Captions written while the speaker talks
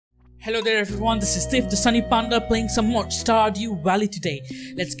Hello there everyone, this is Steve the Sunny Panda playing some more Stardew Valley today.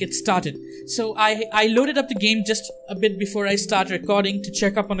 Let's get started. So I loaded up the game just a bit before I start recording to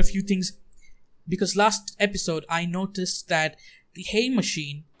check up on a few things. Because last episode I noticed that the hay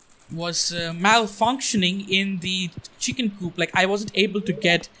machine was malfunctioning in the chicken coop. Like I wasn't able to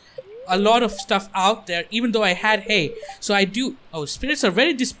get a lot of stuff out there even though I had hay. So I do... Oh, spirits are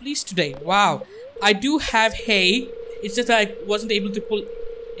very displeased today. Wow. I do have hay. It's just that I wasn't able to pull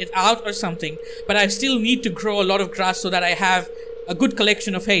it out or something, but I still need to grow a lot of grass so that I have a good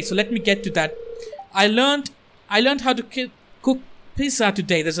collection of hay. So let me get to that. I learned how to cook pizza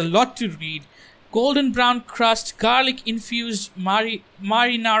today. There's a lot to read. Golden brown crust, garlic infused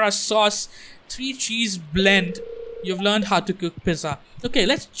marinara sauce, 3 cheese blend. You've learned how to cook pizza. Okay,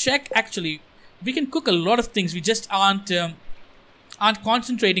 let's check. Actually, we can cook a lot of things. We just aren't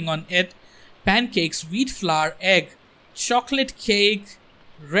concentrating on it. Pancakes, wheat flour, egg, chocolate cake,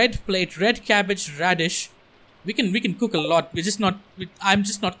 red plate, red cabbage, radish. We can cook a lot. I'm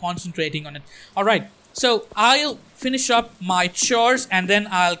just not concentrating on it. All right. So I'll finish up my chores and then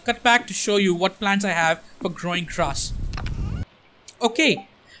I'll cut back to show you what plans I have for growing grass. Okay.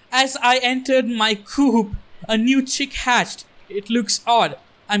 As I entered my coop, a new chick hatched. It looks odd.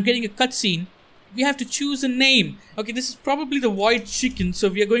 I'm getting a cutscene. We have to choose a name. Okay, this is probably the void chicken, so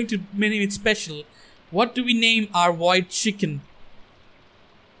we are going to name it special. What do we name our void chicken?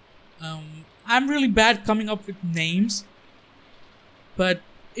 I'm really bad coming up with names, but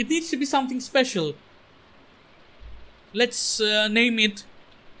it needs to be something special. Let's name it.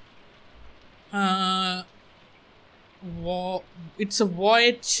 It's a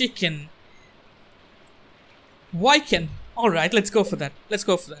void chicken. Wyken. All right, let's go for that. Let's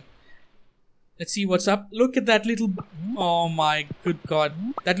see what's up. Look at that little... Oh my good god.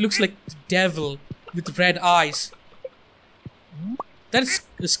 That looks like the devil with red eyes. That's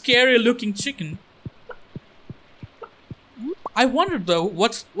a scary looking chicken. I wonder though,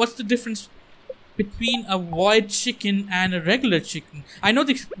 what's the difference between a void chicken and a regular chicken? I know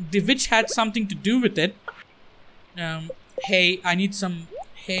the witch had something to do with it. Hay, I need some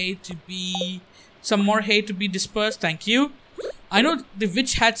hay to be... Some more hay to be dispersed, thank you. I know the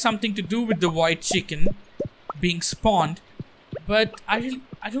witch had something to do with the void chicken being spawned, but I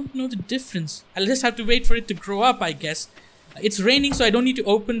don't know the difference. I'll just have to wait for it to grow up, I guess. It's raining, so I don't need to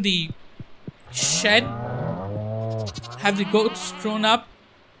open the shed. Have the goats grown up?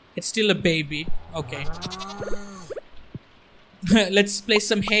 It's still a baby. Okay. Let's place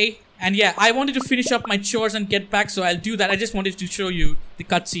some hay. And yeah, I wanted to finish up my chores and get back, so I'll do that. I just wanted to show you the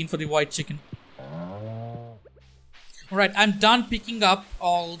cutscene for the white chicken. Alright, I'm done picking up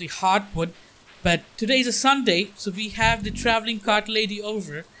all the hardwood. But today is a Sunday, so we have the traveling cart lady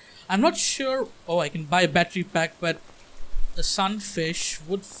over. I'm not sure... Oh, I can buy a battery pack, but... A sunfish,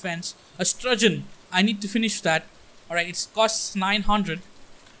 wood fence, a sturgeon. I need to finish that. Alright, it costs 900,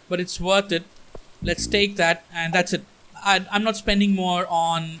 but it's worth it. Let's take that, and that's it. I'm not spending more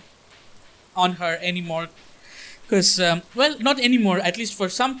on her anymore. Because, well, not anymore, at least for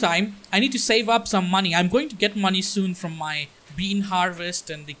some time. I need to save up some money. I'm going to get money soon from my bean harvest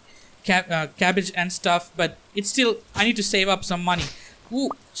and the cabbage and stuff, but it's still, I need to save up some money.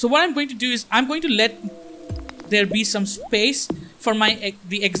 Ooh, so what I'm going to do is, I'm going to let there be some space for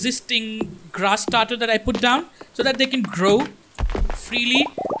the existing grass starter that I put down so that they can grow freely,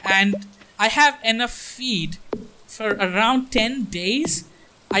 and I have enough feed for around 10 days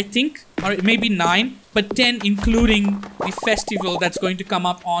I think, or maybe 9, but 10 including the festival that's going to come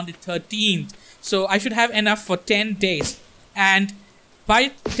up on the 13th. So I should have enough for 10 days, and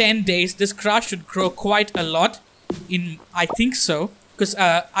by 10 days this grass should grow quite a lot. I think so. Because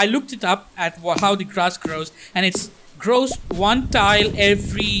I looked it up at how the grass grows, and it grows 1 tile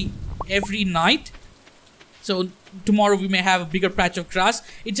every night. So tomorrow we may have a bigger patch of grass.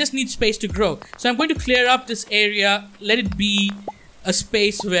 It just needs space to grow. So I'm going to clear up this area, let it be a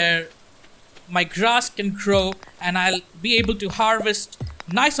space where my grass can grow, and I'll be able to harvest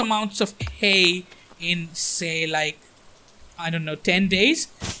nice amounts of hay in, say, like, I don't know, 10 days.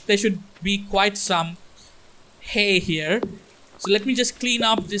 There should be quite some hay here. So let me just clean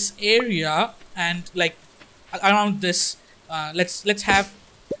up this area, and like around this, let's have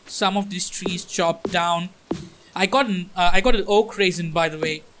some of these trees chopped down. I got an oak raisin, by the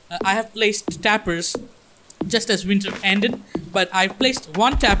way. I have placed tappers just as winter ended, but I placed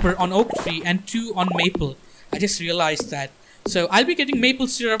 1 tapper on oak tree and 2 on maple. I just realized that. So I'll be getting maple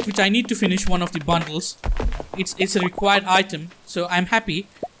syrup, which I need to finish one of the bundles. It's a required item, so I'm happy.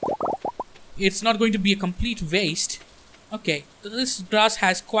 It's not going to be a complete waste. Okay, this grass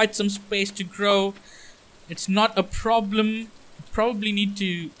has quite some space to grow. It's not a problem. Probably need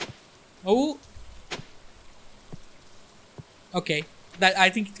to Oh, okay. That I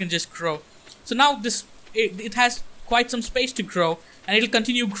think it can just grow. So now it has quite some space to grow, and it'll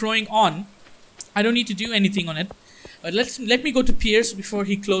continue growing on. I don't need to do anything on it. But let me go to Pierce before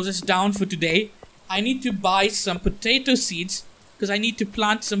he closes down for today. I need to buy some potato seeds because I need to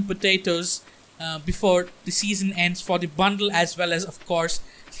plant some potatoes before the season ends for the bundle, as well as of course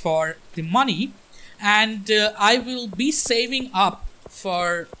for the money. And I will be saving up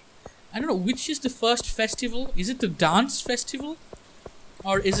for, I don't know which is the first festival. Is it the dance festival,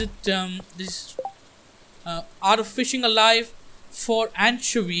 or is it this Art of Fishing Alive for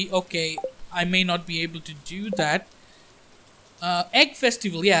anchovy? Okay, I may not be able to do that. Egg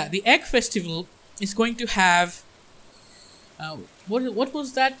festival, yeah, the egg festival is going to have what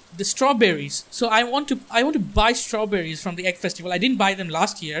was that? The strawberries. So I want to buy strawberries from the egg festival. I didn't buy them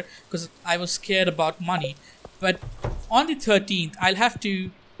last year because I was scared about money. But on the 13th, I'll have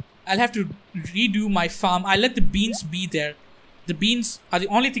to redo my farm. I'll let the beans be there. The beans are the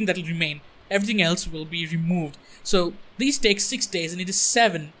only thing that will remain. Everything else will be removed. So these take 6 days, and it is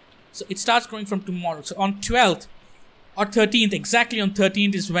 7. So it starts growing from tomorrow. So on 12th or 13th, exactly on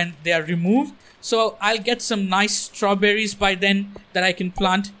 13th is when they are removed. So I'll get some nice strawberries by then that I can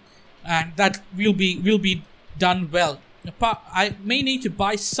plant, and that will be done well. I may need to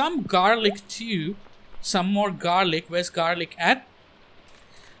buy some garlic too, some more garlic. Where's garlic at?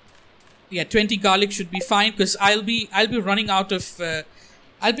 Yeah, 20 garlic should be fine because I'll be running out of.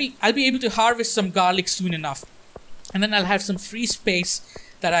 I'll be able to harvest some garlic soon enough, and then I'll have some free space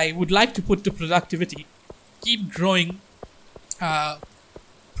that I would like to put to productivity. Keep growing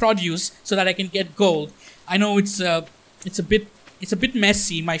produce so that I can get gold. I know it's a bit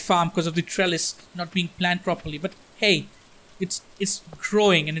messy, my farm, because of the trellis not being planned properly, but hey, it's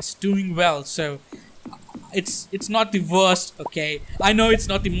growing and it's doing well, so it's not the worst. Okay, I know it's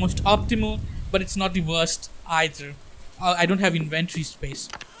not the most optimal, but it's not the worst either. I don't have inventory space.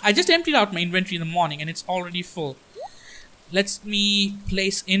 I just emptied out my inventory in the morning and it's already full. Let me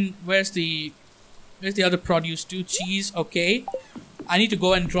place in, where's the other produce too? Cheese, okay. I need to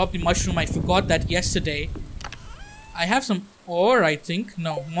go and drop the mushroom. I forgot that yesterday. I have some ore, I think.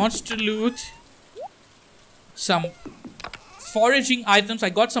 No, monster loot. Some foraging items. I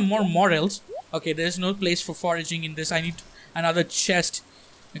got some more morels. Okay, there's no place for foraging in this. I need another chest.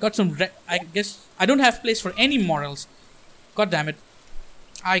 I got some I guess I don't have place for any morels. God damn it.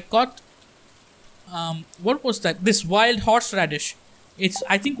 I got what was that? This wild horseradish. It's,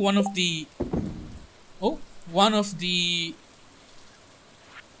 I think, one of the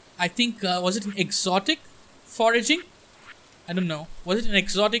I think was it an exotic foraging? I don't know. Was it an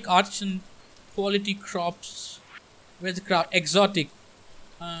exotic artisan quality crops? Where's the crop? Exotic.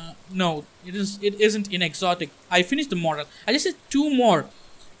 No, it isn't in exotic. I finished the morel. I just said 2 more.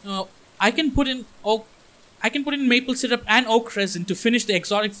 I can put in maple syrup and oak resin to finish the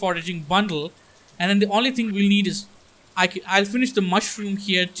exotic foraging bundle, and then the only thing we'll need is I'll finish the mushroom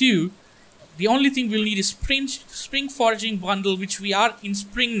here too. The only thing we'll need is spring foraging bundle, which we are in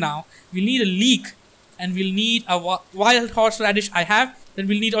spring now. We'll need a leek, and we'll need a wild horseradish. I have. Then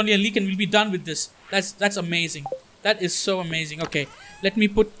we'll need only a leek, and we'll be done with this. That's amazing. That is so amazing. Okay, let me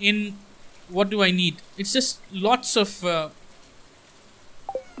put in. What do I need? It's just lots of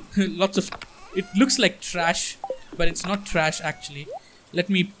lots of. It looks like trash, but it's not trash actually. Let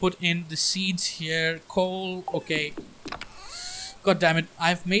me put in the seeds here. Coal. Okay. God damn it,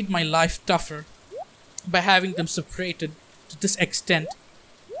 I've made my life tougher by having them separated to this extent.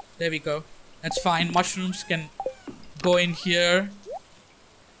 There we go. That's fine. Mushrooms can go in here.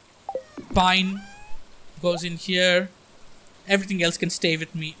 Pine goes in here. Everything else can stay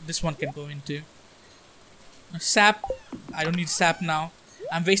with me. This one can go into. Sap. I don't need sap now.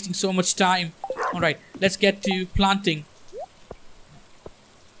 I'm wasting so much time. Alright, let's get to planting.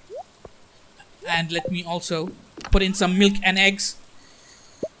 And let me also put in some milk and eggs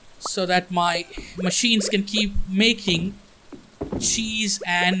so that my machines can keep making cheese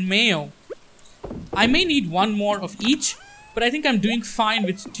and mayo. I may need 1 more of each, but I think I'm doing fine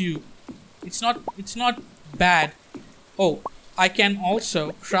with 2. It's not bad. Oh, I can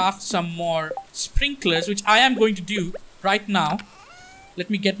also craft some more sprinklers, which I am going to do right now. Let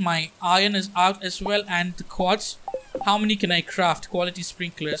me get my iron out as well, and the quartz. How many can I craft? Quality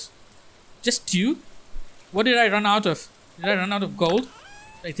sprinklers. Just 2? What did I run out of? Did I run out of gold?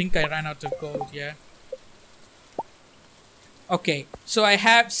 I think I ran out of gold, yeah. Okay, so I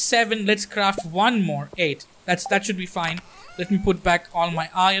have 7. Let's craft 1 more. 8. That should be fine. Let me put back all my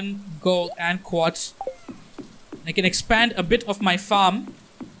iron, gold, and quartz. I can expand a bit of my farm.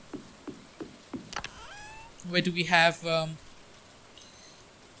 Where do we have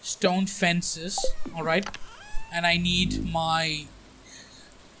stone fences. Alright. And I need my...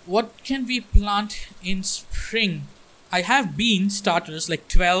 What can we plant in spring? I have bean starters, like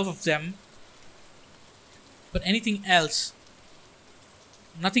 12 of them. But anything else?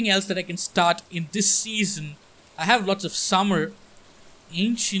 Nothing else that I can start in this season. I have lots of summer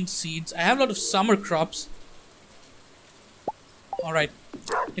ancient seeds. I have a lot of summer crops. Alright.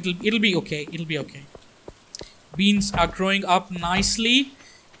 It'll be okay. It'll be okay. Beans are growing up nicely.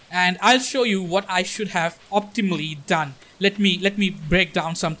 And I'll show you what I should have optimally done. Let me break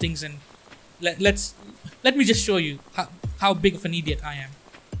down some things and let me just show you how big of an idiot I am.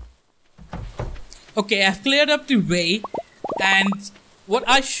 Okay, I've cleared up the way, and what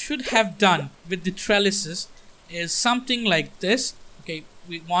I should have done with the trellises is something like this. Okay,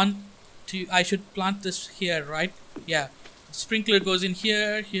 I should plant this here, right? Yeah. Sprinkler goes in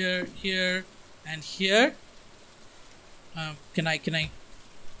here, here, here, and here. Can I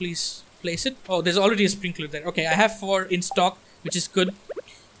please place it? Oh, there's already a sprinkler there. Okay, I have 4 in stock, which is good.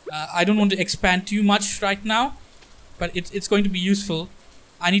 I don't want to expand too much right now, but it's going to be useful.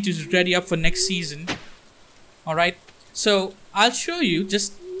 I need to ready up for next season. Alright, so I'll show you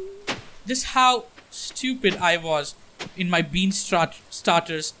just how stupid I was in my bean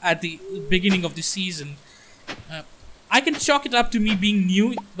starters at the beginning of the season. I can chalk it up to me being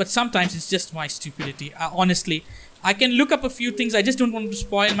new, but sometimes it's just my stupidity. Honestly, I can look up a few things. I just don't want to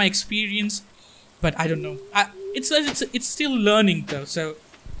spoil my experience, but I don't know. It's still learning though, so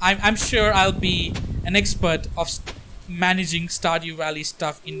I'm sure I'll be an expert of managing Stardew Valley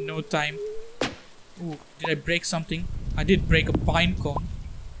stuff in no time. Ooh, did I break something? I did break a pine cone.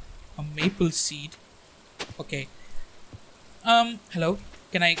 A maple seed. Okay. Hello?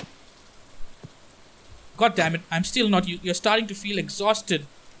 Can I... God damn it, I'm still not... You're starting to feel exhausted.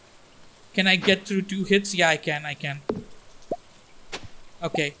 Can I get through 2 hits? Yeah, I can.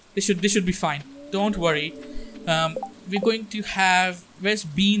 Okay, this should be fine. Don't worry. We're going to have... Where's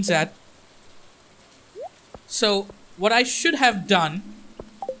beans at? So, what I should have done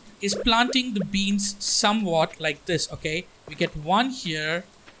is planting the beans somewhat like this, okay? We get 1 here,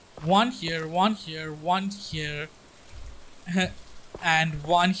 1 here, 1 here, 1 here, and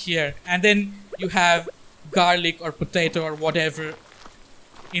 1 here. And then you have garlic or potato or whatever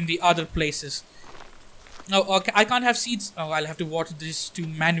in the other places. Oh, okay, I can't have seeds. Oh, I'll have to water this too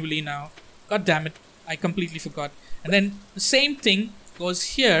manually now. God damn it, I completely forgot. And then the same thing goes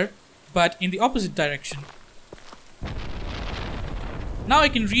here, but in the opposite direction. Now I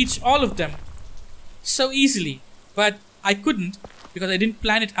can reach all of them so easily, but I couldn't because I didn't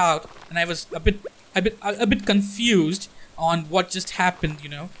plan it out, and I was a bit confused on what just happened. You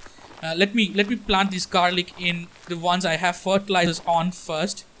know, let me plant this garlic in the ones I have fertilizers on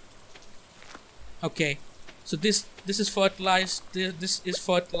first. Okay, so this is fertilized. This is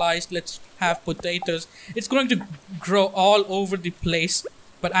fertilized. Let's have potatoes. It's going to grow all over the place,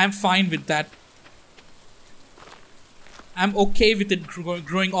 but I'm fine with that. I'm okay with it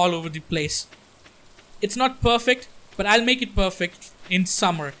growing all over the place. It's not perfect, but I'll make it perfect in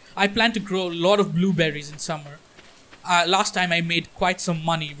summer. I plan to grow a lot of blueberries in summer. Last time I made quite some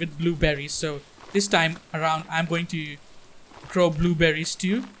money with blueberries, so this time around I'm going to grow blueberries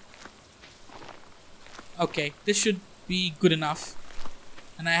too. Okay, this should be good enough.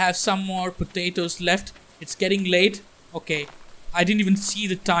 And I have some more potatoes left. It's getting late. Okay, I didn't even see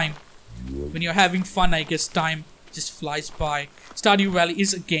the time. When you're having fun, I guess time just flies by. Stardew Valley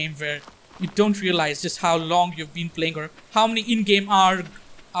is a game where you don't realize just how long you've been playing or how many in-game hours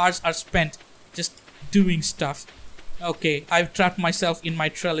are spent just doing stuff. Okay, I've trapped myself in my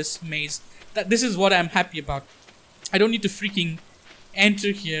trellis maze. This is what I'm happy about. I don't need to freaking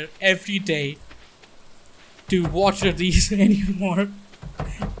enter here every day to water these anymore.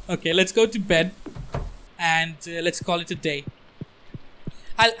 Okay, let's go to bed and let's call it a day.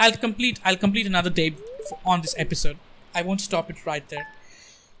 I'll complete another day on this episode. I won't stop it right there.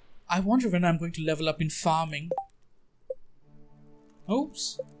 I wonder when I'm going to level up in farming.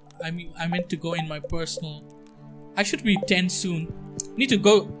 Oops. I meant to go in my personal. I should be 10 soon.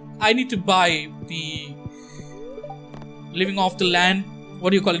 I need to buy the living off the land,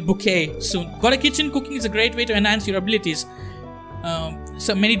 what do you call it, bouquet soon. Got a kitchen. Cooking is a great way to enhance your abilities.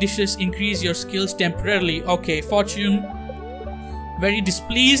 So many dishes increase your skills temporarily. Okay, fortune. Very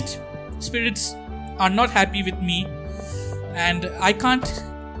displeased. Spirits are not happy with me, and I can't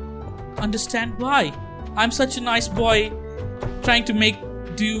understand why. I'm such a nice boy, trying to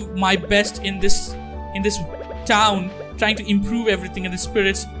do my best in this town, trying to improve everything, and the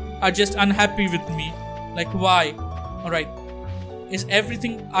spirits are just unhappy with me. Like, why? Alright. Is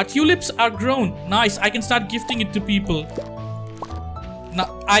everything... Our tulips are grown. Nice. I can start gifting it to people.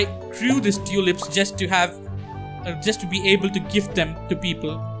 Now I grew these tulips just to have, just to be able to gift them to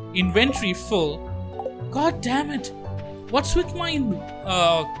people. Inventory full. God damn it! What's with my?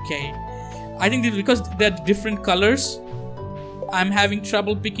 Okay, I think this, because they're different colors, I'm having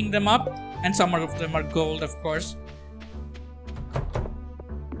trouble picking them up, and some of them are gold, of course.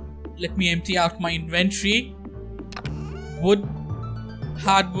 Let me empty out my inventory. Wood,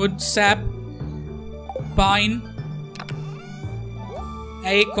 hardwood, sap, pine,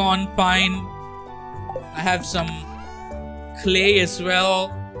 acorn, pine. I have some clay as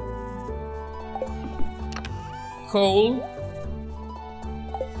well. Coal,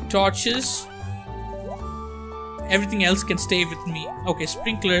 torches. Everything else can stay with me. Okay,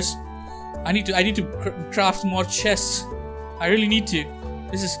 sprinklers. I need to craft more chests. I really need to.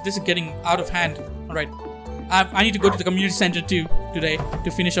 This is getting out of hand. All right, I need to go to the community center too today to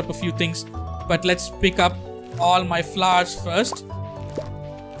finish up a few things. But let's pick up all my flowers first.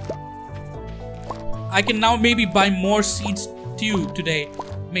 I can now maybe buy more seeds too today.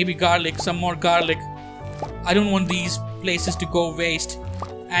 Maybe garlic, some more garlic. I don't want these places to go waste.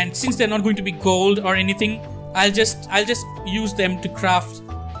 And since they're not going to be gold or anything, I'll just use them to craft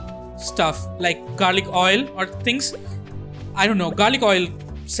stuff like garlic oil or things. I don't know, garlic oil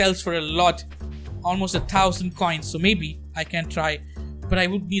sells for a lot, almost 1,000 coins, so maybe I can try. But I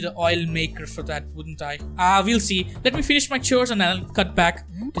would need an oil maker for that, wouldn't I? We'll see. Let me finish my chores and I'll cut back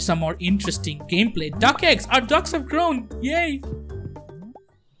to some more interesting gameplay. Duck eggs! Our ducks have grown! Yay!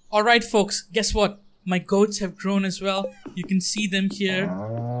 Alright folks, guess what? My goats have grown as well. You can see them here.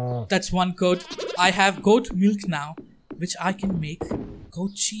 That's one goat. I have goat milk now, which I can make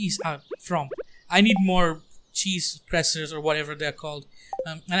goat cheese out from. I need more cheese pressers or whatever they're called.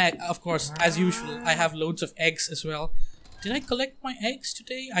 And I, of course, as usual, I have loads of eggs as well. Did I collect my eggs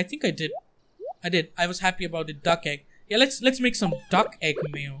today? I think I did. I did. I was happy about the duck egg. Yeah, let's make some duck egg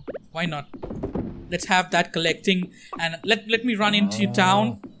mayo. Why not? Let's have that collecting. And let me run into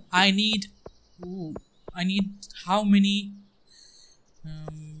town. I need... Ooh, I need how many...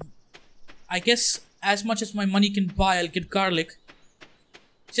 I guess as much as my money can buy, I'll get garlic.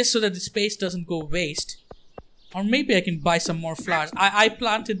 Just so that the space doesn't go waste. Or maybe I can buy some more flowers. I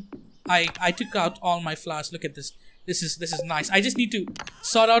took out all my flowers. Look at this. This is nice. I just need to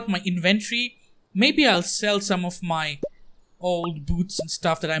sort out my inventory. Maybe I'll sell some of my old boots and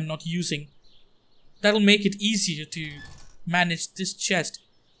stuff that I'm not using. That'll make it easier to manage this chest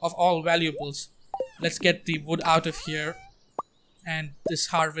of all valuables. Let's get the wood out of here. And this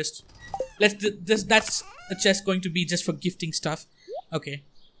harvest. That's a chest going to be just for gifting stuff. Okay.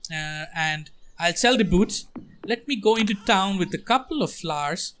 And I'll sell the boots. Let me go into town with a couple of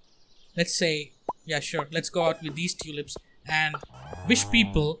flowers. Let's say, yeah, sure. Let's go out with these tulips and wish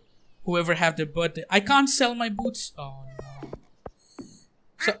people, whoever have their birthday. I can't sell my boots. Oh no.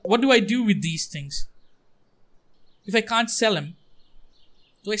 So what do I do with these things? If I can't sell them,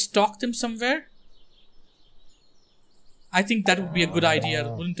 do I stock them somewhere? I think that would be a good idea,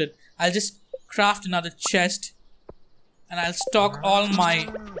 wouldn't it? I'll just craft another chest and I'll stock all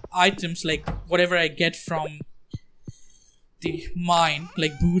my items, like whatever I get from the mine,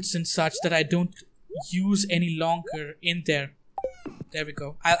 like boots and such, that I don't use any longer in there. There we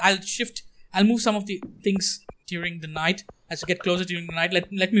go. I'll move some of the things during the night. As we get closer during the night,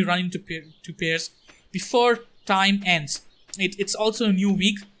 let me run into two pairs before time ends. It's also a new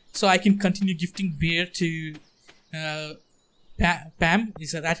week, so I can continue gifting beer to Pam.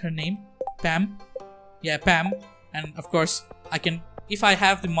 Is that her name? Pam? Yeah, Pam. And of course, I can, if I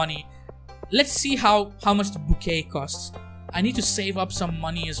have the money. Let's see how much the bouquet costs. I need to save up some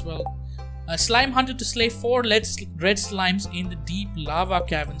money as well. Slime hunter to slay 4 red slimes in the deep lava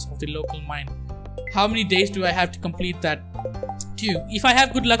caverns of the local mine. How many days do I have to complete that? 2. If I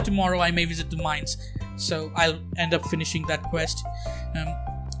have good luck tomorrow, I may visit the mines. So I'll end up finishing that quest.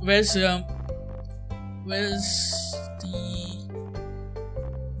 Where's the...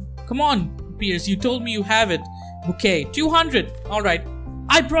 Come on, Piers, you told me you have it. Bouquet. 200. Alright.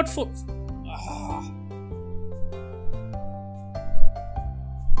 I brought 4...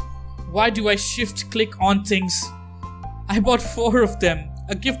 Why do I shift click on things? I bought 4 of them.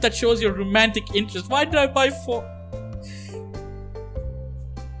 A gift that shows your romantic interest. Why did I buy 4?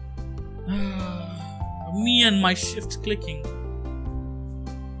 Me and my shift clicking.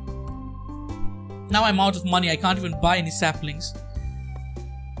 Now I'm out of money. I can't even buy any saplings.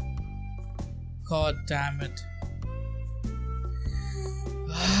 God damn it.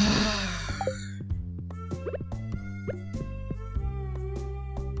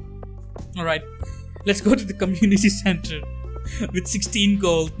 Alright, let's go to the community center with 16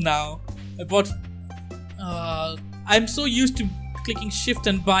 gold now. I bought... I'm so used to clicking shift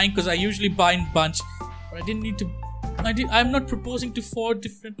and buying because I usually buy in bunch. But I didn't need to. I'm not proposing to 4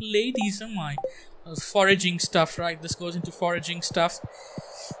 different ladies, am I? Foraging stuff, right? This goes into foraging stuff.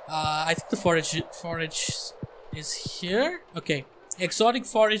 I think the forage is here. Okay, exotic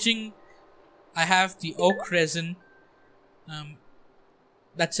foraging. I have the oak resin.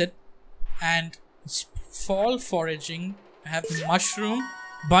 That's it. And fall foraging. I have the mushroom.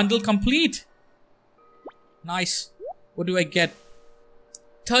 Bundle complete. Nice. What do I get?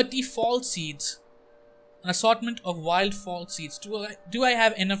 30 fall seeds. An assortment of wild fall seeds. Do I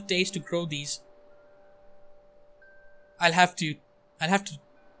have enough days to grow these? I'll have to.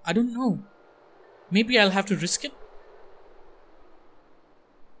 I don't know. Maybe I'll have to risk it.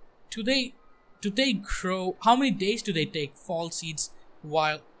 Do they grow? How many days do they take? Fall seeds.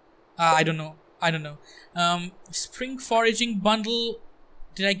 Wild. I don't know. Spring foraging bundle.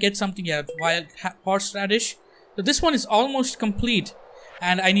 Did I get something yet? Wild horseradish. So this one is almost complete.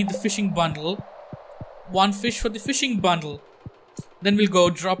 And I need the fishing bundle. 1 fish for the fishing bundle. Then we'll go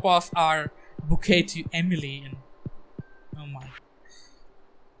drop off our bouquet to Emily. And oh my.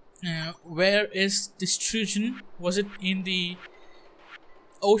 Where is this Trojan? Was it in the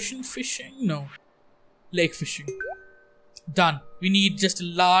ocean fishing? No. Lake fishing. Done. We need just a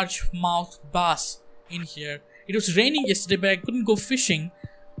large mouth bass in here. It was raining yesterday, but I couldn't go fishing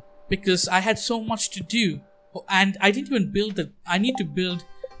because I had so much to do. Oh, and I didn't even build the... I need to build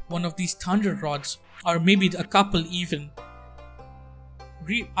one of these thunder rods. Or maybe a couple even.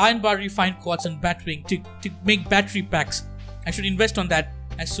 Iron bar, refined quartz and batwing to make battery packs. I should invest on that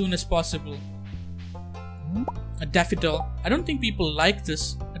as soon as possible. A daffodil. I don't think people like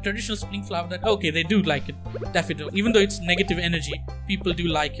this. A traditional spring flower that... Okay, they do like it. Daffodil. Even though it's negative energy, people do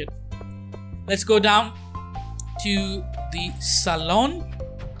like it. Let's go down to the salon.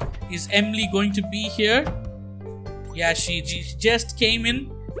 Is Emily going to be here? Yeah, she just came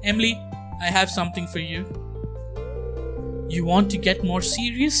in. Emily, I have something for you. You want to get more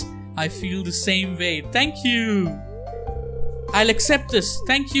serious? I feel the same way. Thank you. I'll accept this.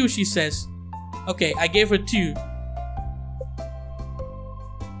 Thank you, she says. Okay, I gave her 2.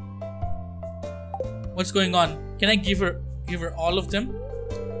 What's going on? Can I give her all of them?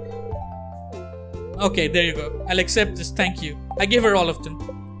 Okay, there you go. I'll accept this. Thank you. I gave her all of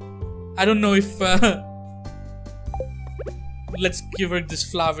them. I don't know if... Let's give her this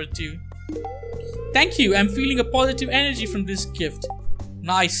flower too. Thank you. I'm feeling a positive energy from this gift.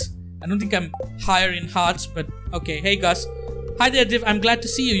 Nice. I don't think I'm higher in hearts, but okay. Hey Gus. Hi there, Div. I'm glad to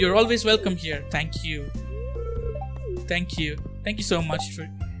see you. You're always welcome here. Thank you. Thank you. Thank you so much for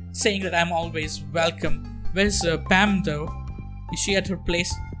saying that I'm always welcome. Where's Pam though? Is she at her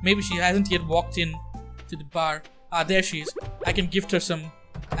place? Maybe she hasn't yet walked in to the bar. Ah, there she is. I can gift her some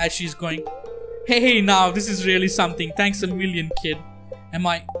as she's going. Hey, now this is really something. Thanks a million, kid. Am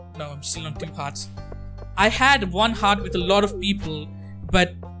I? No, I'm still on 2 hearts. I had 1 heart with a lot of people,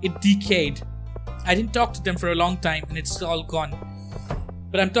 but it decayed. I didn't talk to them for a long time and it's all gone.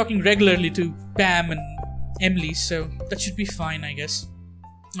 But I'm talking regularly to Pam and Emily, so that should be fine, I guess.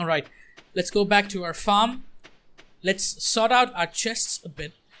 Alright, let's go back to our farm. Let's sort out our chests a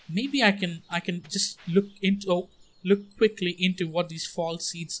bit. Maybe I can just look quickly into what these fall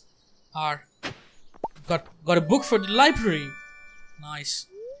seeds are. Got a book for the library. Nice.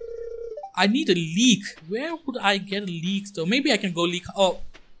 I need a leek. Where would I get a leek though? Maybe I can go leek. Oh.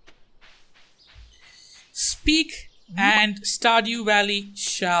 Speak and Stardew Valley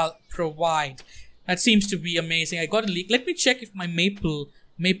shall provide. That seems to be amazing. I got a leek. Let me check if my maple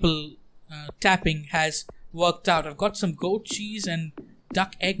tapping has worked out. I've got some goat cheese and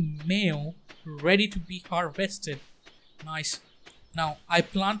duck egg mayo ready to be harvested. Nice. Now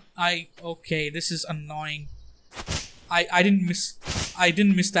okay, this is annoying. I didn't miss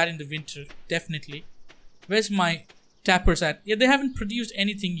that in the winter, definitely. Where's my tappers at? Yeah, they haven't produced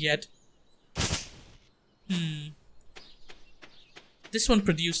anything yet. This one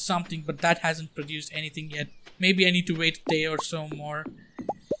produced something, but that hasn't produced anything yet. Maybe I need to wait a day or so more.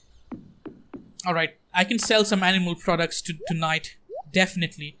 Alright, I can sell some animal products tonight.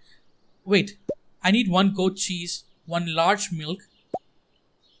 Definitely. Wait, I need 1 goat cheese, 1 large milk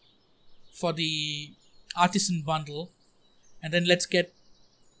for the artisan bundle. And then let's get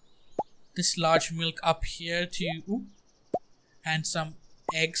this large milk up here to... and some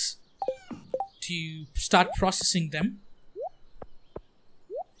eggs to start processing them.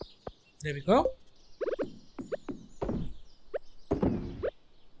 There we go.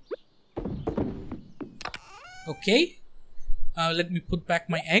 Okay. Let me put back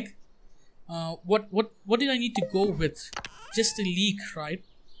my egg. What did I need to go with? Just a leek, right?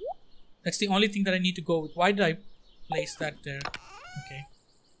 That's the only thing that I need to go with. Why did I place that there? Okay.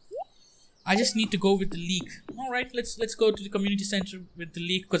 I just need to go with the leek. Alright, let's go to the community center with the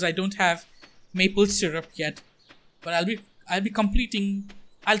leek because I don't have maple syrup yet. But I'll be completing.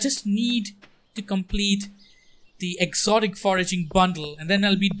 I'll just need to complete the exotic foraging bundle, and then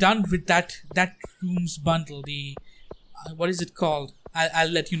I'll be done with that room's bundle. The what is it called? I'll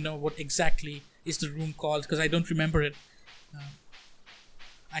let you know what exactly is the room called because I don't remember it.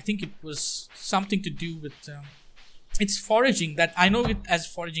 I think it was something to do with it's foraging. That I know it as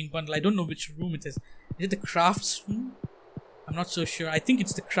foraging bundle. I don't know which room it is. Is it the crafts room? I'm not so sure. I think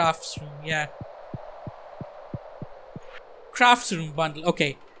it's the crafts room. Yeah. Crafts room bundle.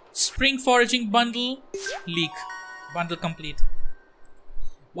 Okay. Spring foraging bundle. Leek. Bundle complete.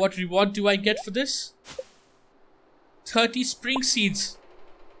 What reward do I get for this? 30 spring seeds.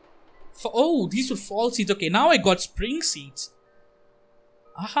 Oh, these were fall seeds. Okay, now I got spring seeds.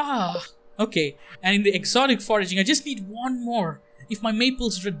 Aha. Okay. And in the exotic foraging, I just need one more. If my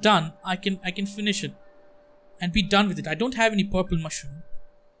maples are done, I can finish it. And be done with it. I don't have any purple mushroom.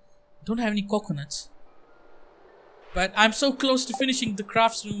 I don't have any coconuts. But I'm so close to finishing the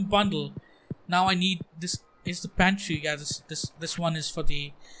crafts room bundle. Now I need this is the pantry. Yeah, this one is for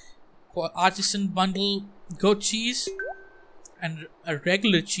the artisan bundle. Goat cheese and a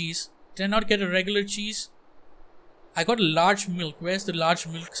regular cheese. Did I not get a regular cheese? I got a large milk. Where's the large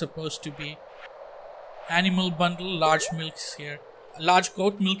milk supposed to be? Animal bundle, large milk is here. A large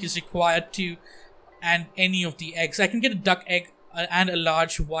goat milk is required too, and any of the eggs. I can get a duck egg and a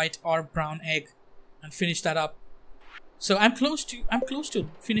large white or brown egg and finish that up. So I'm close to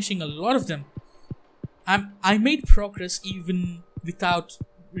finishing a lot of them. I made progress even without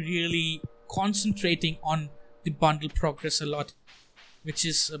really concentrating on the bundle progress a lot, which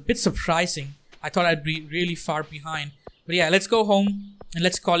is a bit surprising. I thought I'd be really far behind. But yeah, let's go home and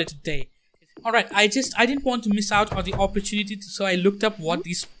let's call it a day. Alright, I didn't want to miss out on the opportunity, so I looked up what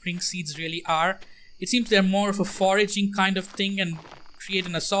these spring seeds really are. It seems they're more of a foraging kind of thing and create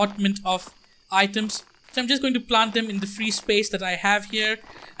an assortment of items. So I'm just going to plant them in the free space that I have here.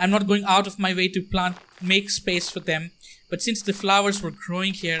 I'm not going out of my way to make space for them. But since the flowers were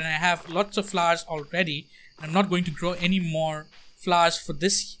growing here and I have lots of flowers already, I'm not going to grow any more flowers for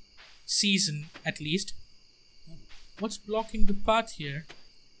this season at least. What's blocking the path here?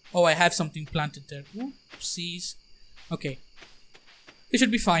 Oh, I have something planted there. Oopsies. Okay. It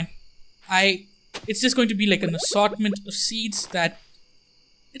should be fine. It's just going to be like an assortment of seeds that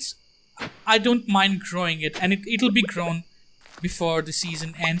I don't mind growing it, and it'll be grown before the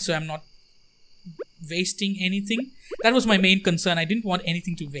season ends, so I'm not wasting anything. That was my main concern. I didn't want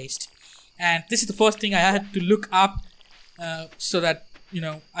anything to waste, and this is the first thing I had to look up so that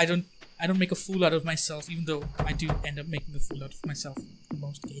I don't make a fool out of myself, even though I do end up making a fool out of myself in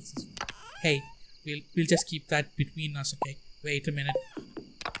most cases. Hey, we'll just keep that between us, okay? Wait a minute.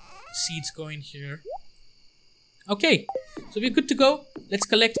 Seeds go in here. Okay, so we're good to go. Let's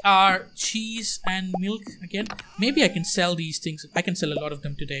collect our cheese and milk again. Maybe I can sell these things. I can sell a lot of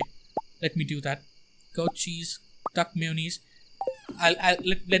them today. Let me do that. Goat cheese, duck mayonnaise. I'll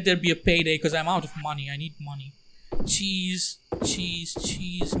let there be a payday because I'm out of money. I need money. Cheese,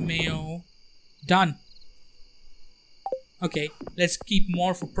 mayo. Done. Okay, let's keep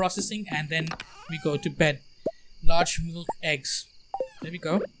more for processing and then we go to bed. Large milk, eggs. There we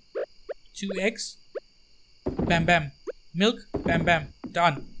go. 2 eggs. Bam bam. Milk. Bam bam.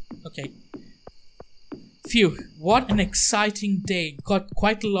 Done. Okay. Phew. What an exciting day. Got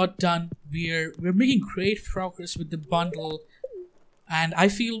quite a lot done. We're making great progress with the bundle. And I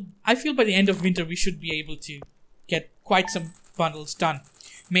feel by the end of winter we should be able to get quite some bundles done.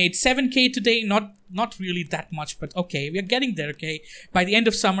 Made 7k today. Not really that much, but okay. We're getting there, okay? By the end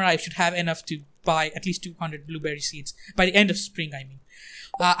of summer I should have enough to buy at least 200 blueberry seeds. By the end of spring, I mean.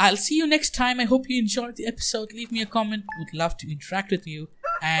 I'll see you next time. I hope you enjoyed the episode. Leave me a comment. Would love to interact with you.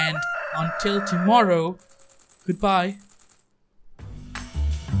 And until tomorrow, goodbye.